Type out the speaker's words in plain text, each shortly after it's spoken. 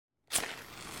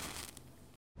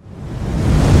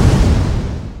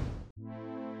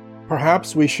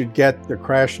Perhaps we should get the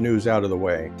crash news out of the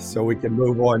way so we can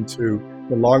move on to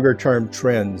the longer term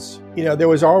trends. There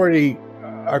was already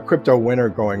a crypto winter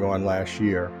going on last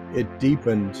year. It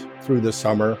deepened through the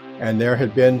summer, and there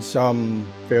had been some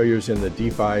failures in the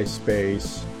DeFi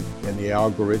space, in the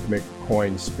algorithmic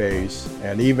coin space,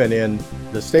 and even in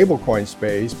the stablecoin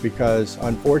space, because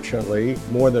unfortunately,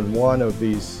 more than one of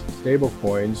these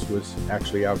stablecoins was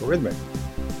actually algorithmic.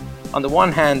 On the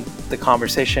one hand, the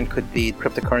conversation could be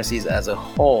cryptocurrencies as a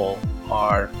whole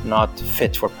are not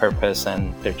fit for purpose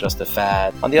and they're just a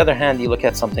fad. On the other hand, you look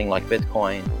at something like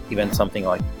Bitcoin, even something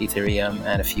like Ethereum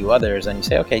and a few others, and you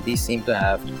say, okay, these seem to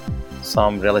have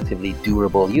some relatively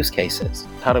durable use cases.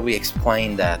 How do we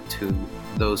explain that to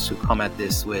those who come at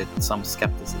this with some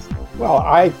skepticism? Well,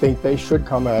 I think they should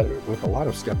come at it with a lot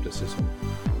of skepticism.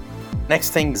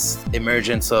 Next thing's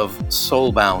emergence of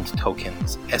soul-bound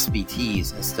tokens,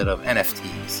 SBTs, instead of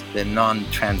NFTs, the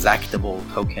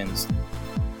non-transactable tokens.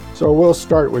 So we'll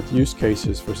start with use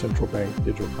cases for central bank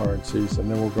digital currencies, and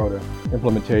then we'll go to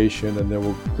implementation, and then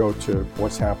we'll go to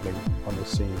what's happening on the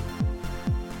scene.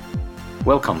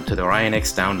 Welcome to the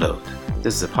OrionX Download.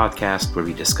 This is a podcast where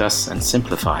we discuss and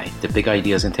simplify the big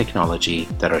ideas in technology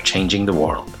that are changing the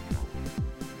world.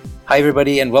 Hi,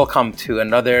 everybody, and welcome to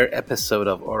another episode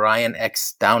of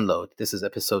OrionX Download. This is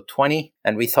episode 20,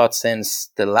 and we thought since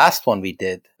the last one we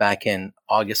did back in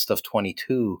August of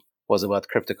 22 was about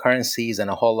cryptocurrencies, and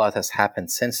a whole lot has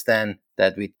happened since then,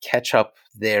 that we'd catch up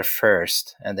there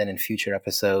first, and then in future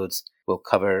episodes, we'll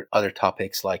cover other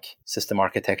topics like system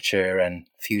architecture and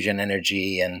fusion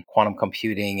energy and quantum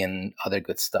computing and other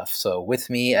good stuff. So with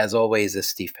me, as always, is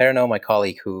Steve Perno, my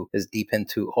colleague who is deep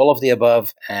into all of the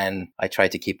above, and I try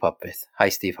to keep up with. Hi,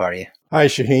 Steve. How are you? Hi,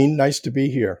 Shaheen. Nice to be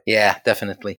here. Yeah,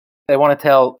 definitely. I want to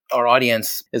tell our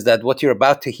audience is that what you're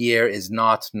about to hear is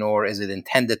not, nor is it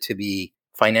intended to be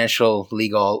financial,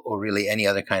 legal, or really any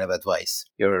other kind of advice.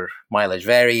 Your mileage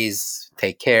varies.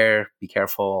 Take care. Be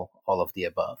careful. All of the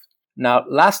above. Now,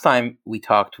 last time we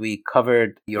talked, we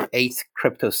covered your 8th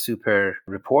Crypto Super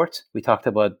report. We talked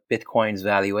about Bitcoin's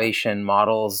valuation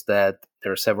models, that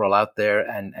there are several out there,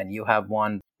 and you have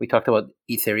one. We talked about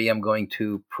Ethereum going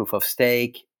to proof of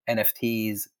stake,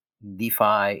 NFTs,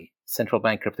 DeFi, central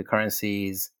bank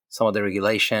cryptocurrencies, some of the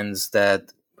regulations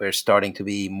that were starting to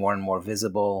be more and more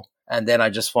visible. And then I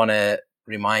just want to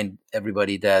remind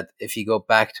everybody that if you go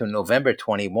back to November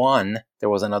 21, there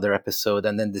was another episode.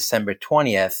 And then December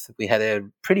 20th, we had a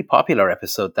pretty popular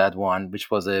episode, that one,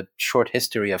 which was a short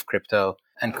history of crypto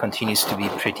and continues to be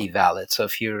pretty valid. So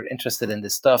if you're interested in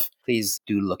this stuff, please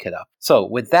do look it up. So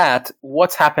with that,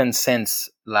 what's happened since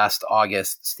last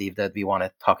August, Steve, that we want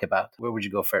to talk about? Where would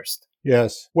you go first?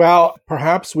 Yes. Well,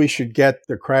 perhaps we should get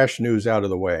the crash news out of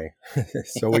the way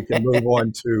so we can move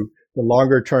on to the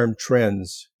longer term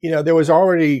trends. There was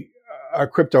already a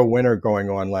crypto winter going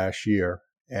on last year,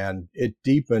 and it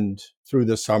deepened through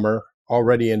the summer,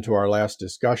 already into our last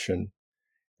discussion.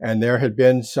 And there had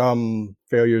been some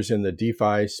failures in the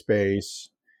DeFi space,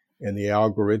 in the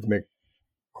algorithmic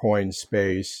coin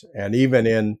space, and even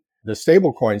in the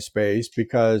stablecoin space,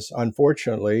 because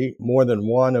unfortunately, more than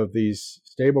one of these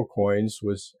stablecoins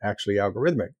was actually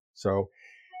algorithmic. So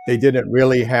they didn't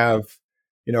really have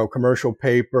commercial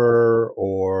paper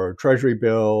or treasury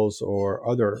bills or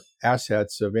other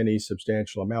assets of any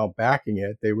substantial amount backing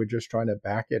it. They were just trying to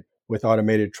back it with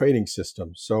automated trading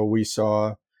systems. So we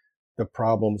saw the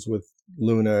problems with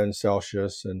Luna and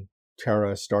Celsius and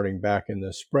Terra starting back in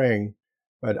the spring.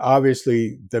 But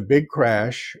obviously, the big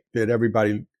crash that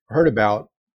everybody heard about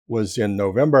was in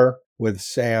November with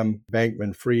Sam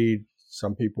Bankman-Fried.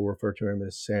 Some people refer to him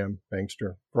as Sam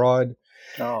Bankster-Fraud.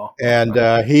 Oh.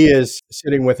 And he is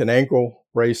sitting with an ankle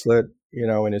bracelet,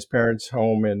 in his parents'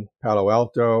 home in Palo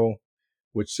Alto,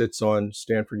 which sits on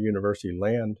Stanford University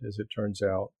land, as it turns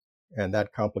out. And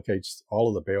that complicates all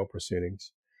of the bail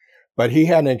proceedings. But he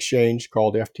had an exchange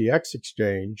called FTX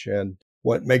Exchange. And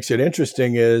what makes it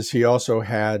interesting is he also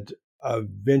had a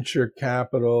venture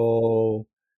capital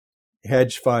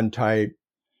hedge fund type,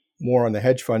 more on the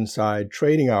hedge fund side,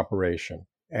 trading operation.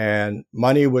 And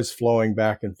money was flowing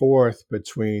back and forth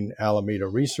between Alameda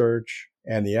Research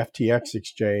and the FTX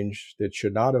exchange that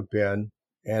should not have been.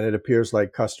 And it appears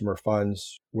like customer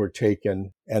funds were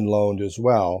taken and loaned as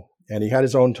well. And he had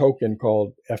his own token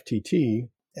called FTT.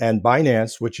 And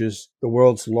Binance, which is the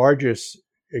world's largest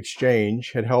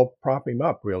exchange, had helped prop him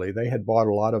up, really. They had bought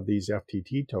a lot of these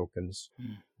FTT tokens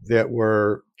that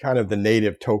were kind of the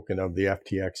native token of the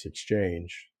FTX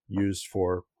exchange, used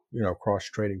for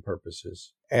cross-trading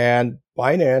purposes. And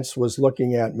Binance was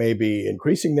looking at maybe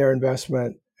increasing their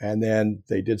investment, and then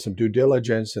they did some due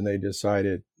diligence and they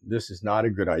decided, this is not a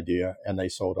good idea. And they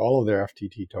sold all of their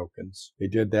FTT tokens. They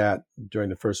did that during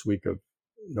the first week of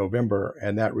November,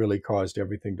 and that really caused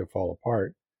everything to fall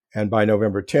apart. And by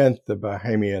November 10th, the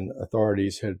Bahamian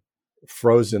authorities had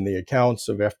frozen the accounts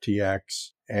of FTX.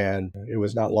 And it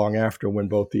was not long after when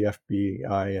both the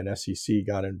FBI and SEC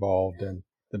got involved and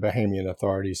the Bahamian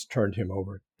authorities turned him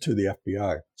over to the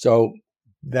FBI. So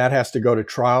that has to go to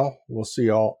trial. We'll see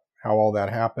how all that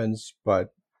happens.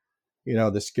 But,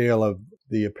 the scale of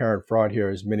the apparent fraud here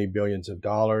is many billions of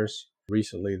dollars.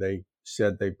 Recently, they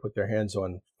said they put their hands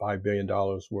on $5 billion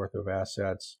worth of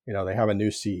assets. They have a new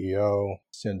CEO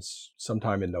since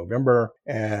sometime in November,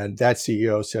 and that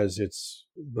CEO says it's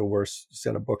the worst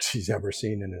set of books he's ever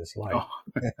seen in his life.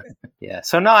 Oh. Yeah.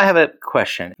 So now I have a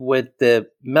question. With the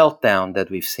meltdown that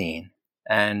we've seen,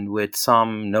 and with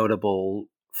some notable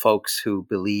folks who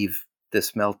believe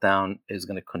this meltdown is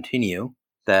going to continue,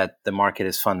 that the market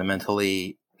is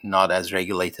fundamentally not as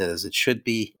regulated as it should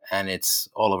be, and it's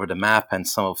all over the map, and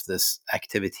some of this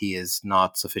activity is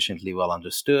not sufficiently well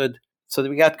understood. So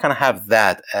we got kind of have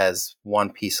that as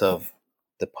one piece of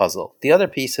the puzzle. The other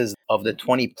piece is of the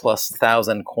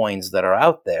 20,000+ coins that are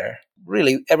out there,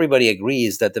 really everybody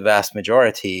agrees that the vast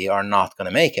majority are not going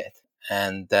to make it,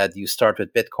 and that you start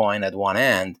with Bitcoin at one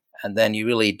end, and then you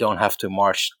really don't have to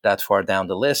march that far down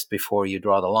the list before you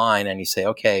draw the line and you say,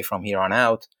 okay, from here on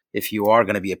out, if you are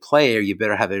going to be a player, you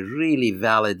better have a really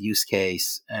valid use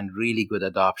case and really good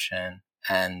adoption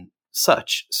and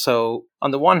such. So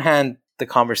on the one hand, the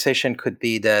conversation could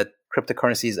be that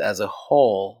cryptocurrencies as a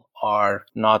whole are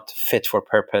not fit for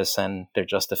purpose and they're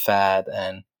just a fad.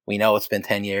 And we know it's been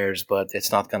 10 years, but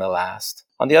it's not going to last.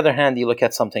 On the other hand, you look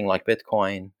at something like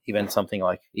Bitcoin, even something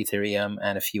like Ethereum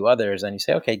and a few others, and you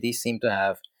say, okay, these seem to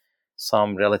have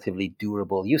some relatively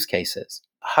durable use cases.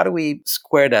 How do we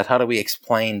square that? How do we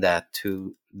explain that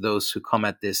to those who come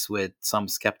at this with some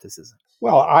skepticism?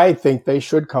 Well, I think they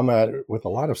should come at it with a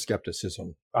lot of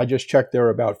skepticism. I just checked, there are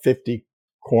about 50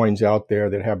 coins out there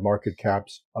that have market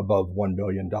caps above $1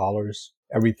 billion.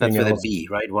 Everything That's else, with a B,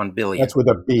 right? 1 billion. That's with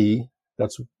a B.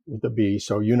 That's with a B.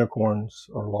 So unicorns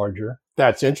are larger.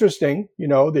 That's interesting,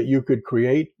 that you could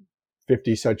create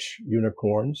 50 such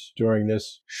unicorns during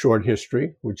this short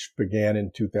history, which began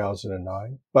in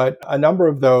 2009. But a number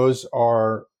of those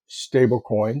are stable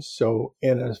coins. So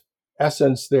in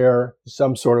essence, they're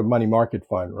some sort of money market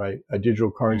fund, right? A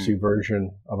digital currency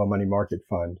version of a money market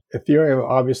fund. Ethereum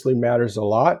obviously matters a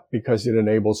lot because it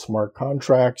enables smart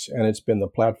contracts, and it's been the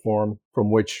platform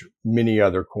from which many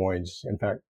other coins, in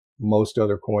fact, most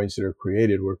other coins that are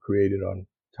created were created on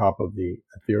top of the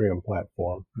Ethereum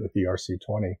platform with the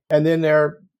ERC20. And then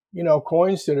there are,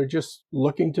 coins that are just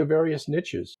looking to various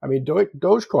niches. I mean,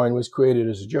 Dogecoin was created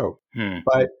as a joke,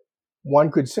 but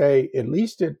one could say at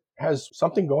least it has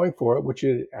something going for it, which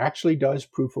it actually does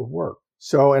proof of work.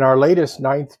 So in our latest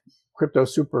 9th Crypto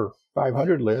Super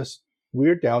 500 list,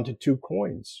 we're down to 2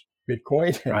 coins,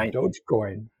 Bitcoin and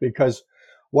Dogecoin, because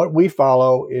what we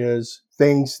follow is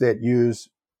things that use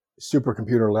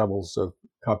supercomputer levels of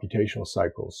computational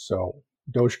cycles. So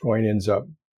Dogecoin ends up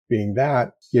being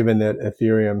that, given that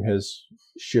Ethereum has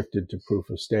shifted to proof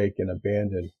of stake and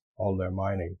abandoned all their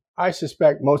mining. I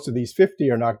suspect most of these 50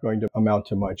 are not going to amount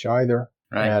to much either.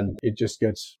 Right. And it just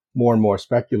gets more and more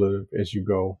speculative as you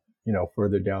go,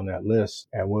 further down that list.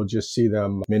 And we'll just see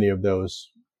them, many of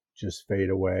those just fade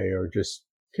away or just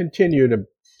continue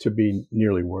to be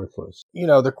nearly worthless.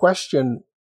 The question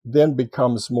then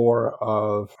becomes more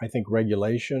of, I think,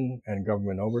 regulation and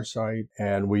government oversight.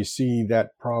 And we see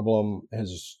that problem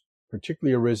has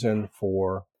particularly arisen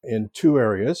in 2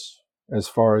 areas as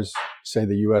far as, say,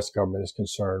 the U.S. government is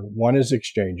concerned. One is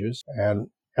exchanges, and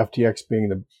FTX being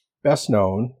the best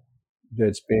known,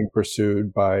 that's being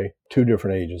pursued by 2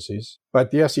 different agencies.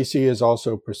 But the SEC has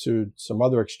also pursued some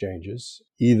other exchanges.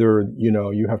 Either,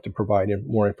 you have to provide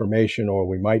more information, or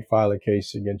we might file a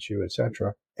case against you,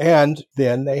 etc. And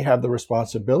then they have the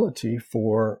responsibility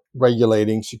for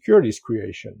regulating securities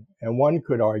creation. And one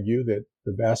could argue that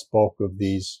the vast bulk of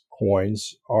these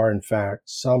coins are, in fact,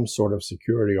 some sort of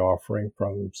security offering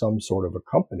from some sort of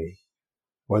a company.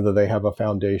 Whether they have a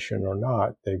foundation or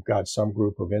not, they've got some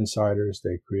group of insiders,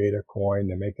 they create a coin,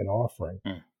 they make an offering.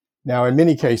 Now, in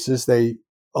many cases, they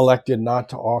elected not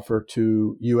to offer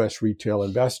to U.S. retail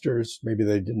investors. Maybe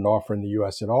they didn't offer in the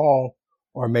U.S. at all,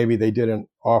 or maybe they didn't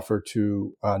offer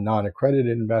to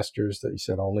non-accredited investors. They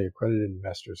said only accredited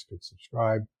investors could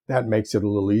subscribe. That makes it a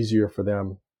little easier for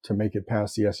them to make it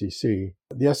past the SEC.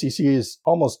 The SEC has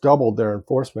almost doubled their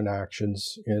enforcement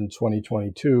actions in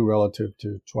 2022 relative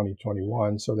to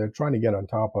 2021, so they're trying to get on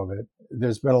top of it.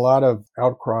 There's been a lot of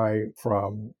outcry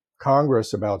from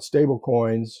Congress about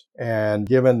stablecoins. And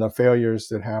given the failures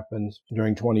that happened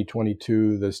during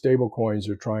 2022, the stablecoins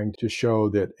are trying to show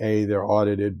that A, they're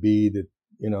audited, B, that,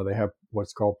 they have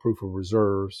what's called proof of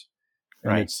reserves.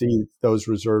 And Right. that C, those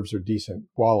reserves are decent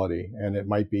quality. And it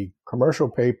might be commercial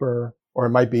paper, or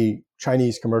it might be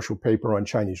Chinese commercial paper on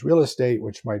Chinese real estate,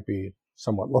 which might be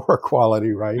somewhat lower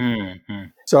quality, right? Mm-hmm.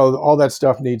 So all that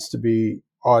stuff needs to be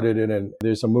audited, and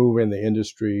there's a move in the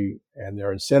industry, and there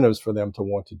are incentives for them to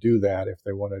want to do that if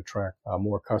they want to attract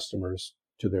more customers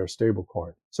to their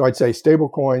stablecoin. So I'd say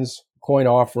stablecoins, coin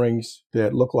offerings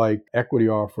that look like equity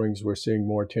offerings, we're seeing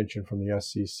more attention from the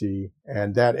SEC,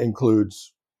 and that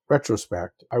includes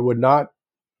retrospect. I would not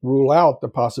rule out the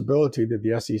possibility that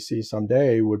the SEC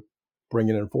someday would bring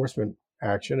an enforcement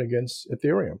action against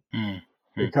Ethereum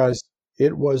because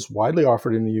it was widely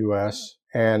offered in the US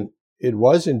and it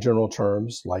was in general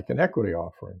terms like an equity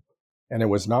offering, and it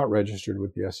was not registered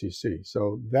with the SEC.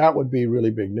 So that would be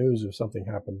really big news if something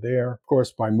happened there. Of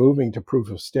course, by moving to proof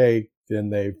of stake,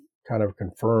 then they've kind of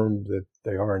confirmed that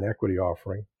they are an equity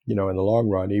offering, in the long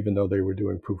run, even though they were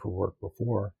doing proof of work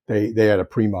before. They had a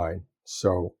pre-mine.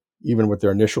 So even with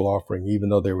their initial offering, even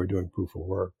though they were doing proof of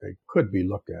work, they could be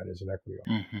looked at as an equity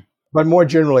offering. Mm-hmm. But more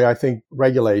generally, I think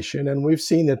regulation, and we've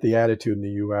seen that the attitude in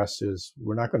the U.S. is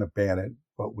we're not going to ban it,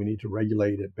 but we need to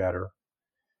regulate it better,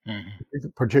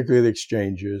 particularly the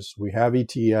exchanges. We have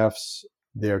ETFs.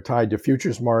 They're tied to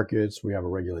futures markets. We have a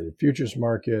regulated futures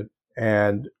market.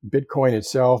 And Bitcoin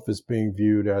itself is being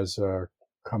viewed as a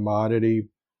commodity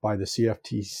by the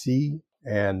CFTC,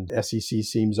 and SEC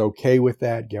seems okay with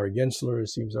that. Gary Gensler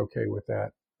seems okay with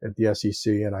that at the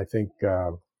SEC, and I think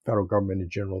federal government in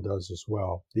general does as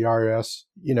well. The IRS,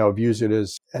 views it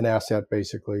as an asset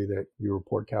basically that you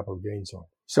report capital gains on.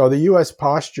 So the U.S.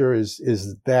 posture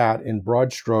is that in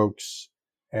broad strokes,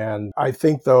 and I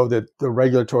think though that the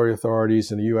regulatory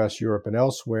authorities in the U.S., Europe, and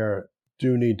elsewhere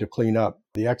do need to clean up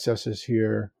the excesses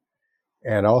here.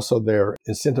 And also they're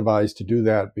incentivized to do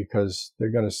that because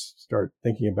they're going to start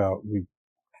thinking about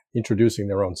introducing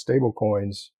their own stable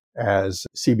coins as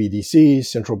CBDCs,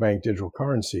 central bank digital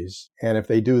currencies. And if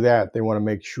they do that, they want to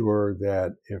make sure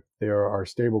that if there are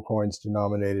stable coins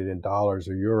denominated in dollars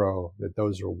or euro, that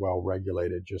those are well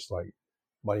regulated, just like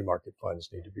money market funds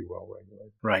need to be well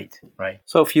regulated. Right.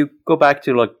 So if you go back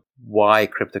to why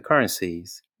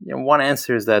cryptocurrencies, one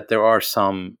answer is that there are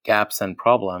some gaps and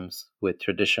problems with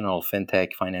traditional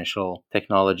fintech, financial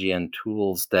technology and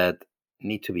tools that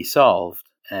need to be solved.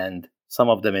 And some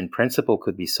of them in principle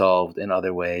could be solved in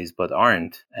other ways, but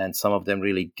aren't. And some of them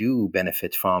really do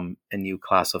benefit from a new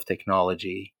class of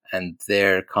technology. And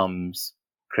there comes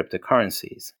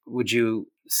cryptocurrencies. Would you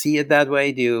see it that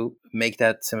way? Do you make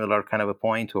that similar kind of a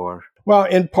point, or? Well,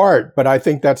 in part, but I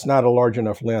think that's not a large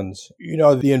enough lens.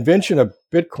 The invention of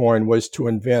Bitcoin was to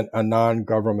invent a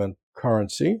non-government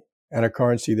currency and a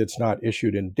currency that's not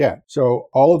issued in debt. So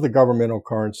all of the governmental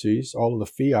currencies, all of the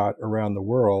fiat around the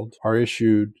world are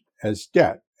issued as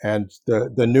debt. And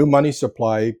the new money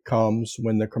supply comes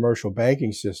when the commercial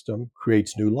banking system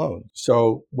creates new loans.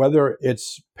 So whether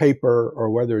it's paper or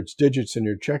whether it's digits in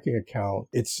your checking account,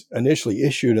 it's initially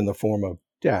issued in the form of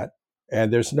debt.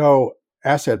 And there's no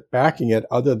asset backing it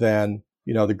other than,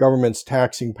 the government's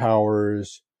taxing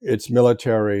powers, its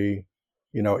military,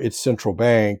 its central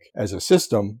bank as a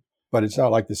system, but it's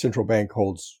not like the central bank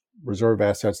holds reserve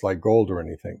assets like gold or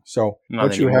anything. So Not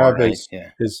what anymore, you have right?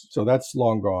 is so that's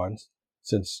long gone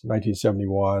since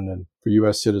 1971. And for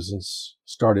U.S. citizens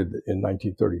started in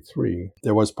 1933.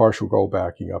 There was partial gold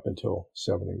backing up until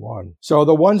 71. So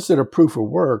the ones that are proof of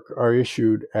work are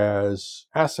issued as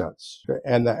assets.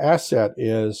 And the asset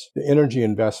is the energy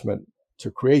investment to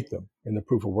create them in the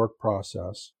proof of work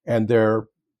process. And they're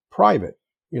private.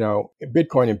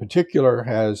 Bitcoin in particular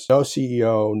has no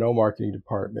CEO, no marketing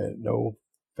department, no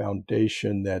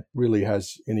foundation that really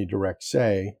has any direct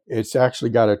say. It's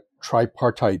actually got a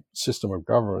tripartite system of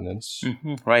governance,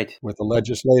 right, with a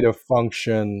legislative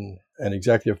function, an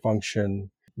executive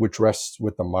function, which rests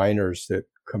with the miners that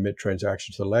commit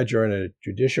transactions to the ledger, and a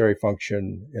judiciary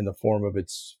function in the form of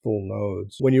its full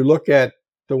nodes. When you look at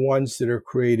the ones that are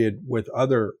created with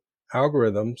other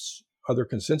algorithms, other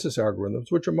consensus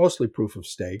algorithms, which are mostly proof of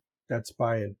stake, that's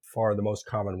by and far the most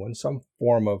common one, some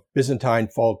form of Byzantine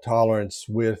fault tolerance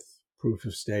with proof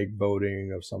of stake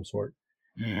voting of some sort.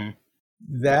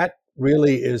 That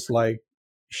really is like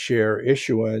share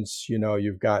issuance.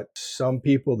 You've got some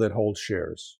people that hold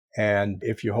shares. And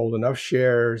if you hold enough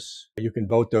shares, you can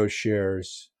vote those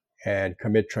shares and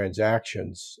commit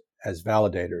transactions as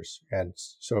validators. And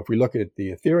so if we look at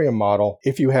the Ethereum model,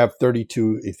 if you have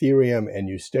 32 Ethereum and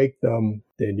you stake them,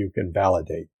 then you can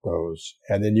validate those.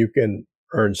 And then you can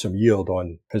earn some yield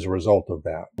on as a result of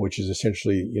that, which is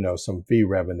essentially, some fee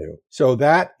revenue. So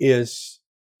that is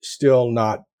still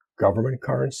not government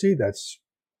currency. That's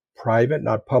private,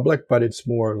 not public, but it's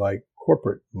more like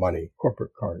corporate money,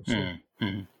 corporate currency.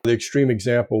 Mm-hmm. The extreme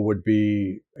example would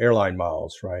be airline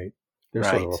miles, right? They're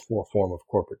sort of Right. a form of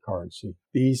corporate currency.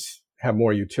 These have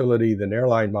more utility than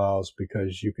airline miles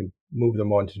because you can move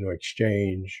them onto an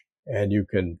exchange and you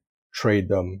can trade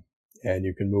them and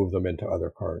you can move them into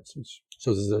other currencies.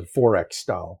 So there's a Forex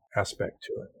style aspect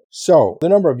to it. So the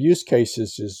number of use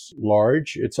cases is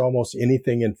large. It's almost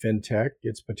anything in fintech.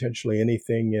 It's potentially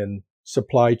anything in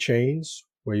supply chains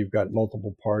where you've got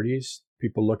multiple parties.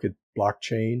 People look at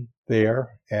blockchain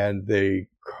there, and the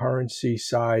currency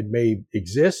side may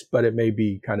exist, but it may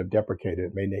be kind of deprecated.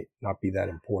 It may not be that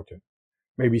important.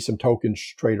 Maybe some tokens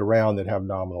trade around that have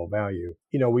nominal value.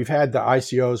 We've had the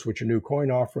ICOs, which are new coin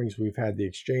offerings. We've had the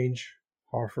exchange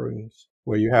offerings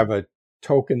where you have a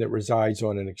token that resides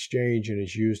on an exchange and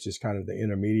is used as kind of the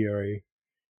intermediary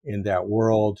in that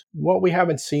world. What we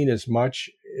haven't seen as much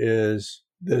is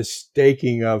the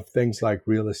staking of things like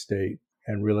real estate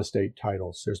and real estate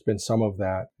titles. There's been some of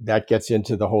that. That gets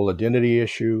into the whole identity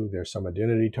issue. There's some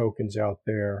identity tokens out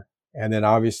there. And then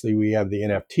obviously we have the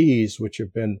NFTs, which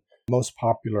have been most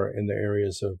popular in the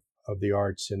areas of the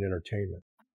arts and entertainment.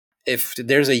 If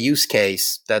there's a use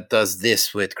case that does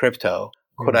this with crypto,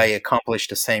 could I accomplish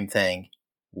the same thing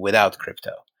without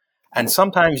crypto? And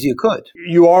sometimes you could.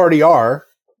 You already are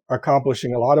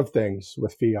accomplishing a lot of things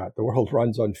with fiat. The world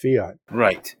runs on fiat.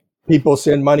 Right. People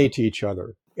send money to each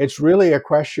other. It's really a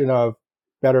question of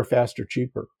better, faster,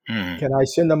 cheaper. Mm. Can I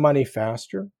send the money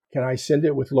faster? Can I send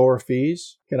it with lower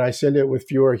fees? Can I send it with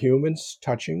fewer humans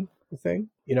touching the thing?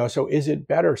 So is it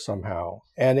better somehow?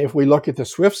 And if we look at the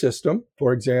SWIFT system,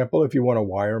 for example, if you want to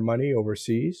wire money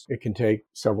overseas, it can take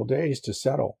several days to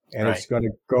settle. And Right. It's going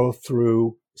to go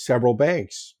through several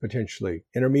banks, potentially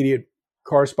intermediate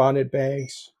correspondent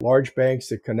banks, large banks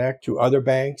that connect to other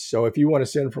banks. So if you want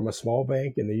to send from a small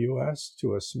bank in the US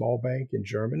to a small bank in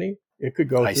Germany, it could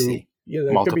go I through see.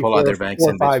 there Multiple could be other banks four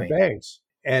in or five between. banks.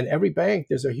 And every bank,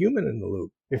 there's a human in the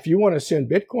loop. If you want to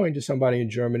send Bitcoin to somebody in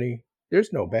Germany,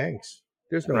 there's no banks.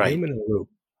 There's no Right. human in the loop,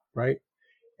 right?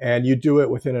 And you do it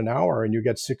within an hour and you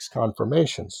get 6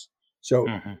 confirmations. So,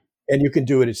 Mhm. and you can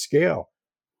do it at scale.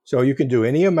 So you can do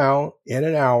any amount in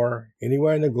an hour,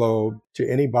 anywhere in the globe to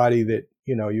anybody that,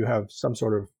 you have some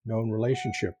sort of known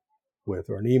relationship with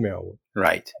or an email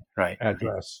Right.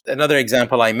 address. Another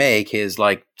example I make is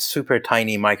like super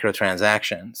tiny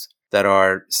microtransactions that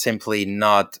are simply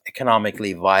not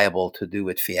economically viable to do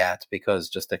with fiat because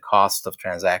just the cost of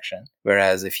transaction.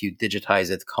 Whereas if you digitize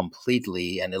it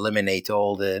completely and eliminate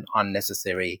all the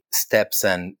unnecessary steps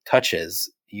and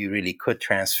touches, you really could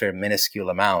transfer minuscule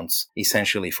amounts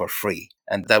essentially for free.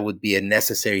 And that would be a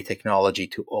necessary technology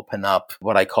to open up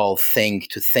what I call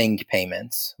thing-to-thing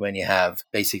payments, when you have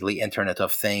basically Internet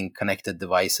of Things, connected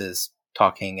devices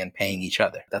talking and paying each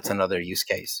other. That's another use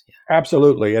case. Yeah.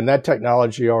 Absolutely. And that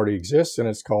technology already exists, and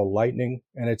it's called Lightning,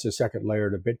 and it's a second layer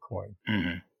to Bitcoin.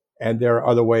 Mm-hmm. And there are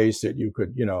other ways that you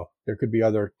could, there could be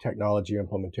other technology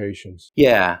implementations.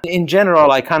 Yeah. In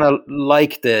general, I kind of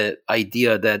like the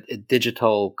idea that a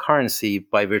digital currency,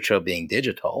 by virtue of being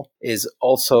digital, is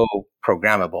also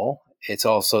programmable. It's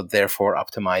also therefore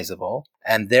optimizable.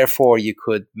 And therefore, you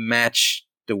could match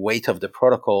the weight of the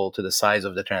protocol to the size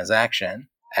of the transaction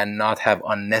and not have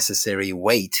unnecessary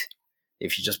weight.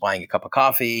 If you're just buying a cup of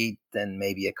coffee, then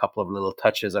maybe a couple of little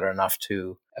touches are enough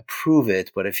to approve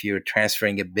it. But if you're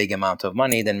transferring a big amount of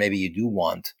money, then maybe you do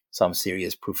want some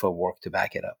serious proof of work to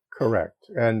back it up. Correct.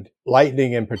 And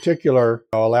Lightning in particular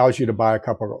allows you to buy a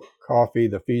cup of coffee.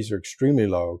 The fees are extremely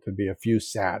low. It could be a few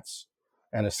sats.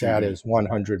 And a sat is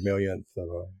 100 millionth of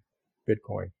a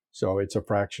Bitcoin. So it's a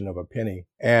fraction of a penny.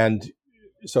 And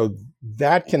so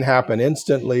that can happen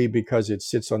instantly because it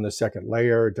sits on the second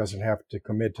layer. It doesn't have to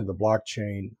commit to the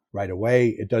blockchain right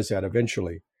away. It does that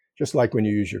eventually. Just like when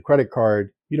you use your credit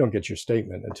card, you don't get your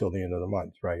statement until the end of the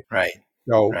month, right? Right.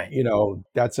 So, Right.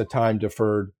 That's a time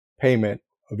deferred payment.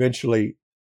 Eventually,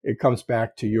 it comes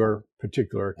back to your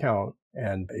particular account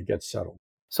and it gets settled.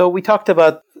 So we talked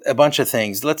about a bunch of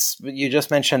things. You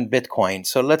just mentioned Bitcoin.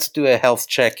 So let's do a health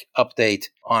check update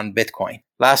on Bitcoin.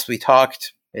 Last we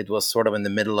talked, it was sort of in the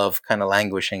middle of kind of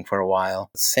languishing for a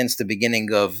while. Since the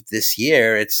beginning of this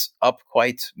year, it's up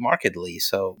quite markedly.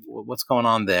 So what's going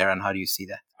on there and how do you see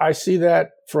that? I see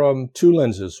that from 2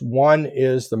 lenses. One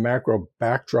is the macro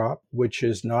backdrop, which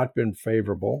has not been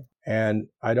favorable. And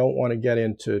I don't want to get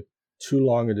into too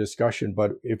long a discussion,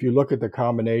 but if you look at the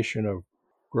combination of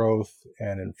growth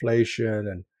and inflation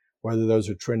and whether those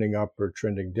are trending up or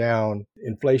trending down.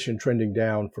 Inflation trending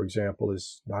down, for example,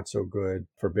 is not so good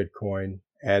for Bitcoin.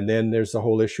 And then there's the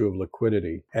whole issue of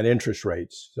liquidity and interest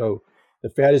rates. So the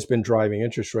Fed has been driving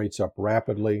interest rates up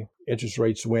rapidly. Interest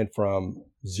rates went from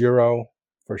 0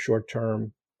 for short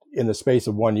term in the space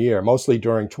of 1 year, mostly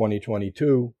during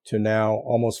 2022, to now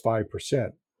almost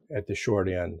 5% at the short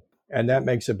end. And that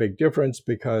makes a big difference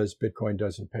because Bitcoin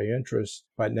doesn't pay interest,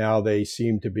 but now they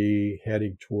seem to be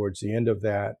heading towards the end of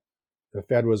that. The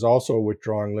Fed was also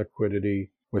withdrawing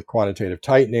liquidity with quantitative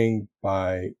tightening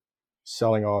by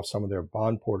selling off some of their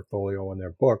bond portfolio on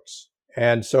their books.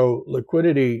 And so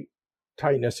liquidity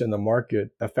tightness in the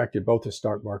market affected both the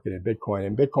stock market and Bitcoin.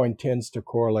 And Bitcoin tends to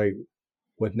correlate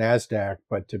with NASDAQ,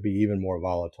 but to be even more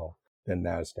volatile than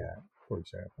NASDAQ, for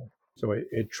example. So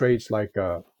it trades like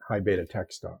a high beta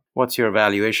tech stock. What's your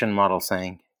valuation model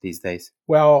saying these days?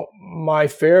 Well, my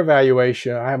fair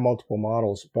valuation, I have multiple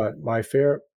models, but my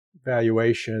fair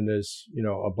valuation is,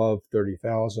 above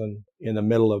 30,000, in the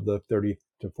middle of the $30,000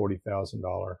 to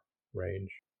 $40,000 range.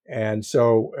 And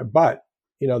so, but,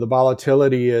 the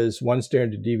volatility is one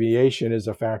standard deviation is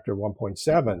a factor of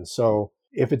 1.7. So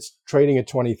if it's trading at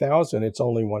 20,000, it's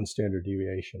only one standard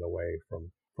deviation away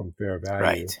from fair value.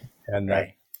 Right. And that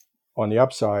on the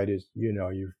upside is,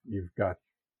 you've got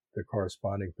the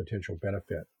corresponding potential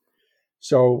benefit.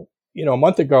 So, a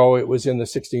month ago, it was in the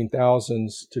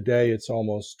 16,000s. Today, it's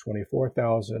almost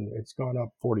 24,000. It's gone up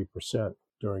 40%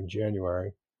 during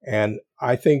January. And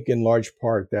I think in large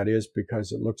part that is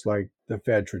because it looks like the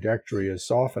Fed trajectory is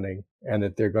softening and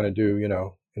that they're going to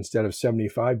do, instead of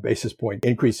 75 basis point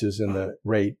increases in the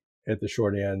rate at the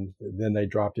short end, then they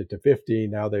dropped it to 50.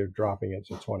 Now they're dropping it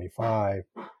to 25.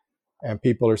 And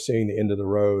people are seeing the end of the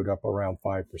road up around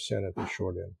 5% at the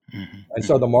short end. Mm-hmm. And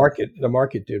so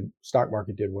stock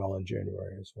market did well in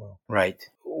January as well. Right.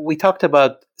 We talked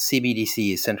about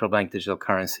CBDCs, central bank digital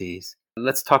currencies.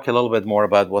 Let's talk a little bit more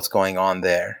about what's going on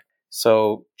there.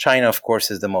 So China, of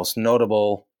course, is the most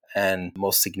notable and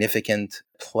most significant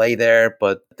play there,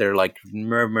 but there are like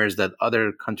murmurs that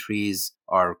other countries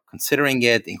are considering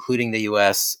it, including the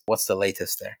US. What's the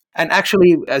latest there? And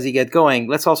actually, as you get going,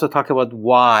 let's also talk about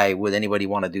why would anybody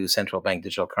want to do central bank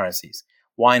digital currencies?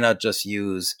 Why not just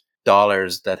use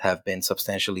dollars that have been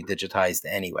substantially digitized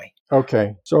anyway?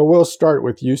 Okay, so we'll start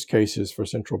with use cases for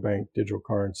central bank digital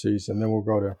currencies, and then we'll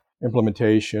go to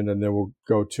implementation, and then we'll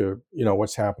go to,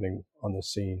 what's happening on the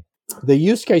scene. The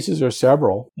use cases are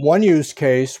several. One use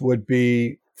case would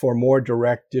be for more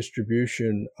direct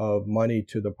distribution of money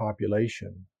to the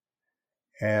population.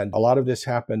 And a lot of this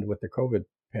happened with the COVID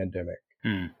pandemic.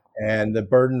 And the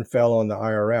burden fell on the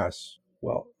IRS.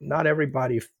 Well, not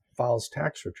everybody files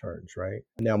tax returns, right?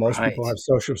 Now, most people have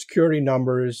Social Security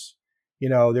numbers.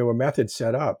 There were methods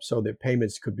set up so that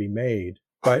payments could be made.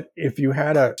 But if you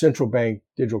had a central bank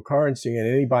digital currency and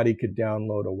anybody could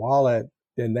download a wallet,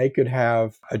 then they could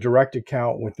have a direct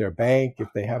account with their bank if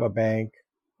they have a bank,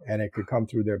 and it could come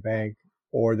through their bank,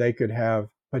 or they could have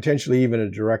potentially even a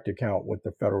direct account with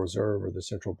the Federal Reserve or the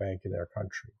central bank in their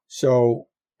country. So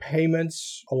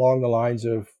payments along the lines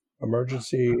of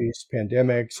emergencies,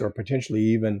 pandemics, or potentially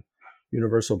even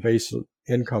universal basic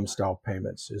income style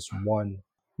payments is one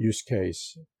use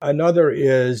case. Another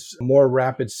is more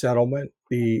rapid settlement.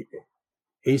 The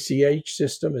ACH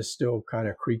system is still kind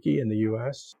of creaky in the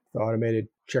US. The automated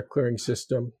check clearing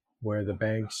system where the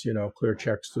banks, clear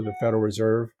checks through the Federal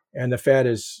Reserve. And the Fed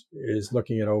is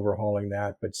looking at overhauling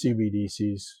that, but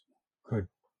CBDCs could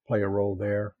play a role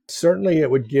there. Certainly it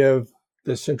would give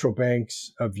the central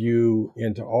banks a view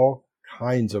into all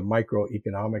kinds of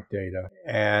microeconomic data.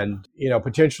 And,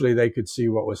 potentially they could see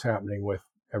what was happening with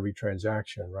every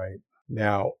transaction, right?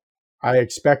 Now, I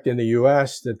expect in the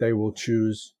US that they will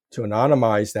choose to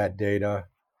anonymize that data,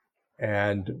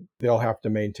 and they'll have to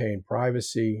maintain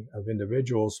privacy of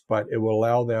individuals, but it will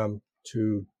allow them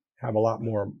to have a lot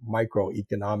more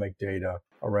microeconomic data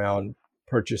around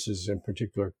purchases in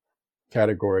particular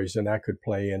categories, and that could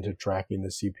play into tracking the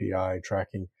CPI,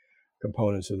 tracking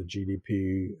components of the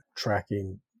GDP,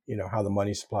 tracking, how the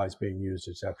money supply is being used,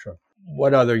 etc.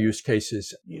 What other use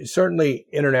cases? Certainly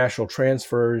international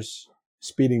transfers,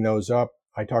 speeding those up.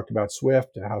 I talked about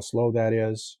SWIFT and how slow that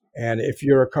is. And if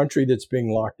you're a country that's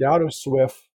being locked out of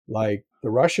SWIFT, like the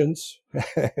Russians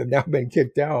have now been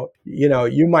kicked out,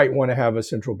 you might want to have a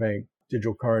central bank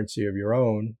digital currency of your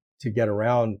own to get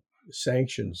around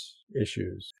sanctions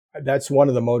issues. That's one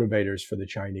of the motivators for the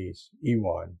Chinese,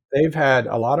 yuan. They've had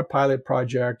a lot of pilot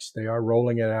projects. They are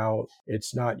rolling it out.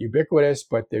 It's not ubiquitous,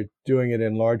 but they're doing it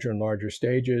in larger and larger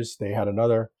stages. They had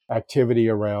another activity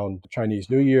around Chinese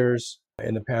New Year's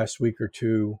in the past week or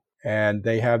two. And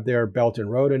they have their Belt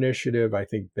and Road Initiative. I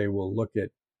think they will look at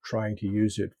trying to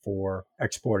use it for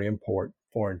export-import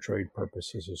foreign trade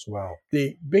purposes as well.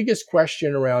 The biggest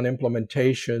question around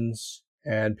implementations,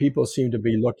 and people seem to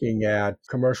be looking at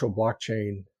commercial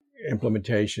blockchain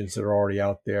implementations that are already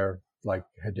out there, like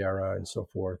Hedera and so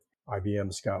forth.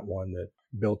 IBM's got one that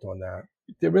built on that.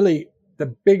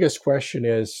 The biggest question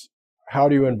is, how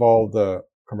do you involve the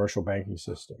commercial banking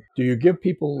system? Do you give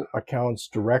people accounts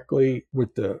directly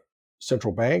with the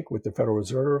central bank, with the Federal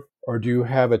Reserve, or do you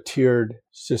have a tiered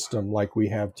system like we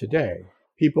have today?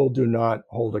 People do not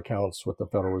hold accounts with the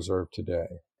Federal Reserve today.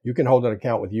 You can hold an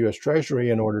account with U.S. Treasury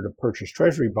in order to purchase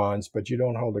Treasury bonds, but you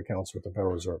don't hold accounts with the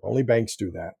Federal Reserve. Only banks do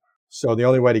that. So the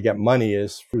only way to get money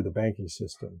is through the banking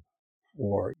system,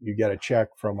 or you get a check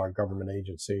from a government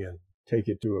agency and take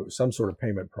it to some sort of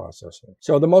payment processing.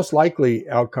 So the most likely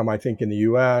outcome, I think, in the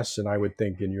U.S., and I would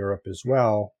think in Europe as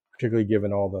well, particularly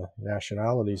given all the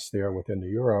nationalities there within the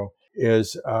euro,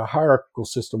 is a hierarchical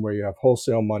system where you have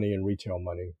wholesale money and retail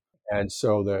money. And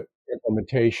so the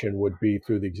implementation would be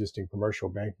through the existing commercial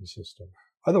banking system.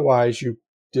 Otherwise, you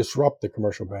disrupt the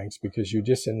commercial banks because you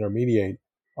disintermediate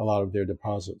a lot of their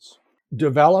deposits.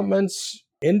 Developments,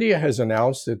 India has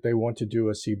announced that they want to do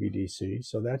a CBDC,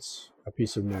 so that's a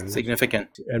piece of news.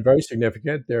 Significant. And very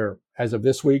significant. They're, as of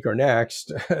this week or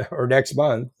next, or next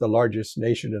month, the largest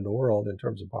nation in the world in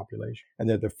terms of population. And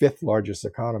they're the fifth largest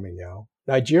economy now.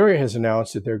 Nigeria has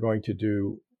announced that they're going to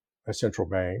do a central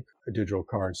bank, a digital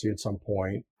currency at some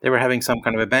point. They were having some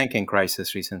kind of a banking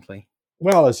crisis recently.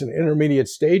 Well, as an intermediate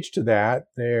stage to that,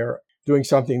 they're doing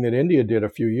something that India did a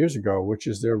few years ago, which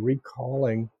is they're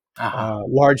recalling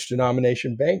large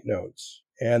denomination banknotes.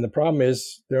 And the problem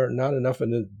is there are not enough of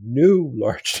the new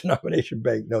large denomination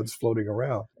banknotes floating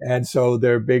around. And so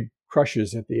there are big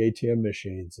crushes at the ATM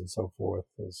machines and so forth.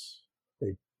 There's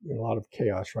a lot of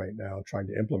chaos right now trying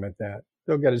to implement that.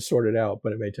 They'll get it sorted out,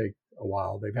 but it may take a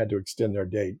while. They've had to extend their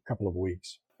date a couple of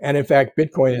weeks. And in fact,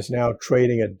 Bitcoin is now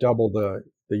trading at double the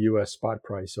U.S. spot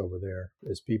price over there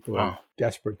as people are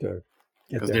desperate to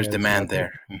get because there's demand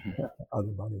there.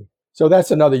 Other money. So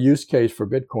that's another use case for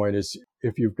Bitcoin is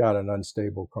if you've got an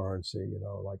unstable currency,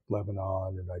 like Lebanon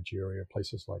or Nigeria,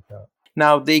 places like that.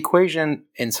 Now, the equation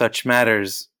in such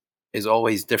matters is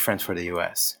always different for the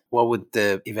U.S. What would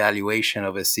the evaluation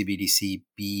of a CBDC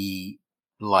be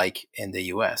like in the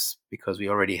U.S.? Because we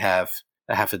already have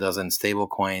a half a dozen stable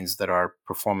coins that are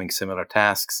performing similar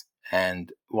tasks.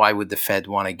 And why would the Fed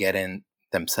want to get in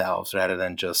themselves rather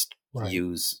than just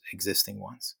use existing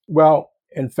ones? Well,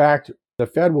 in fact, the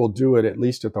Fed will do it at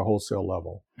least at the wholesale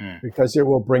level because it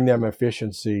will bring them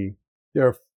efficiency. There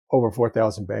are over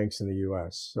 4,000 banks in the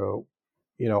U.S. So,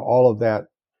 all of that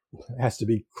has to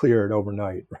be cleared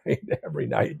overnight, right? Every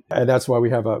night. And that's why we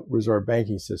have a reserve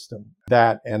banking system.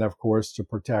 That, and of course, to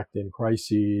protect in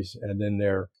crises. And then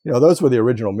those were the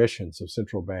original missions of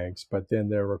central banks, but then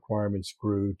their requirements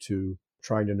grew to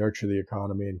trying to nurture the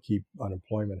economy and keep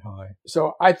unemployment high.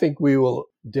 So I think we will,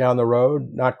 down the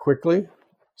road, not quickly,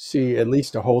 see at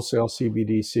least a wholesale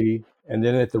CBDC. And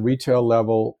then at the retail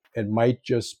level, it might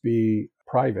just be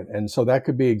private. And so that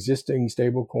could be existing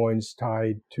stable coins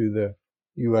tied to the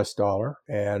US dollar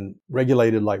and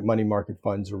regulated like money market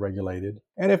funds are regulated.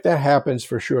 And if that happens,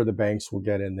 for sure, the banks will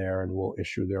get in there and will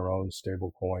issue their own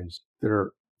stable coins that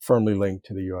are firmly linked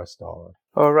to the US dollar.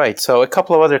 All right. So a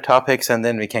couple of other topics and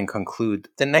then we can conclude.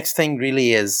 The next thing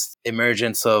really is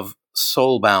emergence of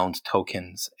soul-bound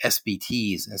tokens,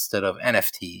 SBTs instead of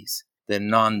NFTs, the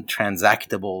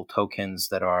non-transactable tokens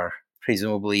that are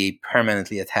presumably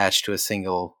permanently attached to a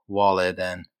single wallet.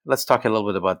 And let's talk a little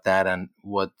bit about that and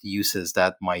what uses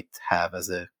that might have as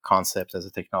a concept, as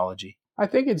a technology. I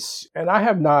think and I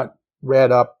have not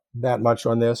read up that much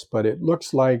on this, but it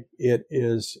looks like it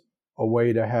is a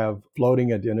way to have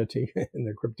floating identity in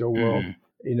the crypto world.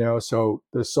 So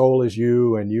the soul is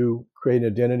you and you create an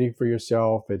identity for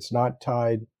yourself. It's not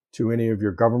tied to any of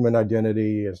your government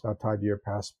identity. It's not tied to your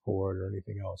passport or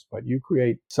anything else, but you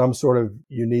create some sort of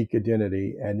unique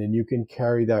identity and then you can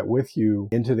carry that with you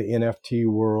into the NFT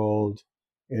world,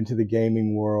 into the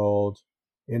gaming world,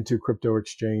 into crypto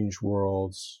exchange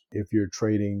worlds. If you're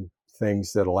trading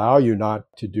things that allow you not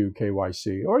to do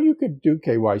KYC, or you could do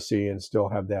KYC and still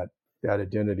have that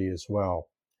identity as well.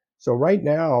 So right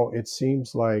now, it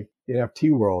seems like the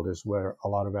NFT world is where a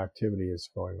lot of activity is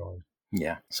going on.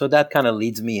 Yeah. So that kind of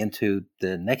leads me into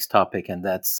the next topic, and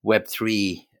that's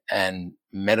Web3 and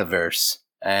metaverse.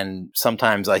 And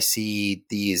sometimes I see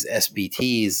these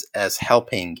SBTs as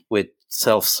helping with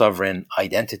self-sovereign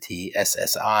identity,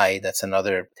 SSI. That's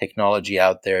another technology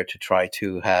out there to try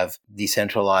to have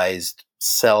decentralized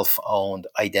self-owned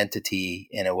identity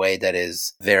in a way that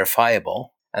is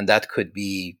verifiable. And that could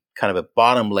be kind of a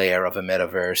bottom layer of a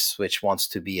metaverse, which wants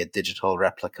to be a digital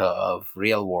replica of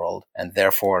real world and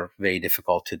therefore very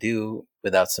difficult to do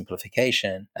without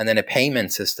simplification. And then a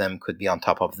payment system could be on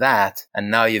top of that.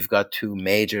 And now you've got two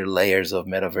major layers of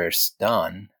metaverse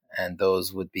done, and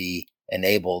those would be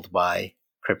enabled by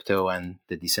crypto and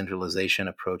the decentralization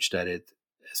approach that it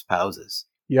espouses.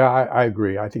 Yeah, I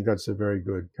agree. I think that's a very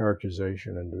good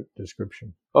characterization and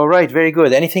description. All right, very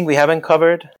good. Anything we haven't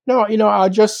covered? No, I'll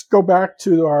just go back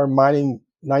to our mining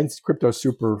 9th Crypto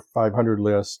Super 500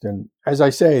 list. And as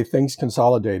I say, things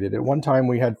consolidated. At one time,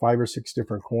 we had 5 or 6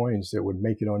 different coins that would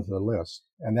make it onto the list.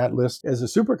 And that list, as a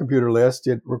supercomputer list,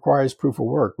 it requires proof of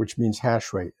work, which means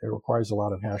hash rate. It requires a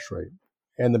lot of hash rate.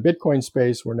 And the Bitcoin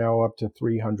space, we're now up to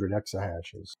 300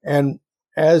 exahashes. And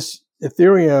as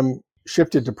Ethereum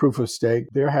shifted to proof of stake,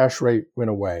 their hash rate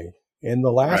went away. In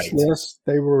the last list,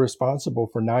 they were responsible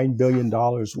for $9 billion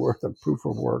worth of proof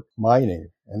of work mining,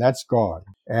 and that's gone.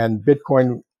 And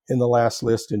Bitcoin in the last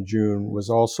list in June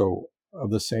was also of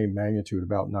the same magnitude,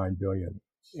 about 9 billion.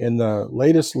 In the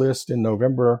latest list in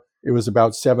November, it was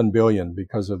about 7 billion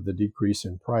because of the decrease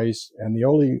in price. And the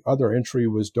only other entry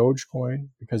was Dogecoin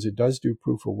because it does do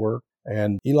proof of work.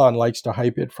 And Elon likes to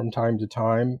hype it from time to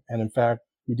time. And in fact,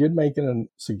 he did make a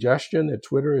suggestion that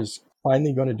Twitter is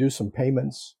finally going to do some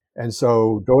payments. And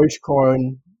so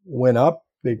Dogecoin went up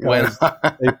because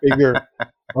they figure,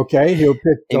 okay, he'll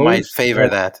pick he might favor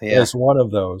that as one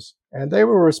of those. And they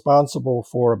were responsible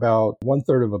for about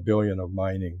 1/3 of a billion of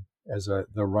mining as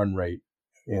the run rate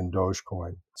in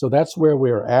Dogecoin. So that's where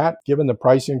we're at. Given the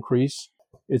price increase,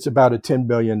 it's about a $10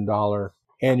 billion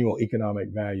annual economic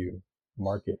value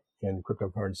market in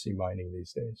cryptocurrency mining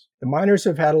these days. The miners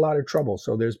have had a lot of trouble.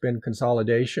 So there's been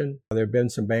consolidation. There have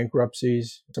been some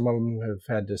bankruptcies. Some of them have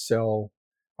had to sell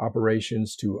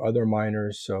operations to other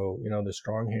miners. So, the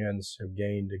strong hands have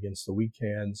gained against the weak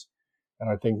hands. And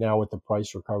I think now with the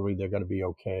price recovery, they're going to be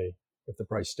okay if the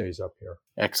price stays up here.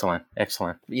 Excellent.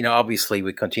 Excellent. Obviously,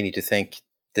 we continue to think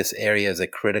this area is a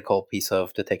critical piece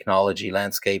of the technology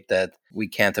landscape that we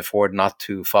can't afford not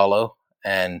to follow.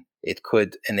 And it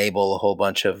could enable a whole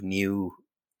bunch of new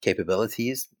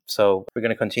capabilities. So we're going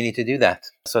to continue to do that.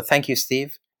 So thank you,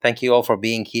 Steve. Thank you all for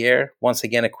being here. Once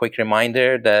again, a quick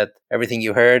reminder that everything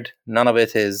you heard, none of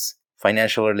it is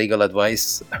financial or legal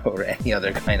advice or any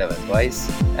other kind of advice.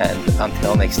 And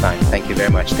until next time, thank you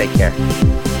very much. Take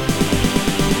care.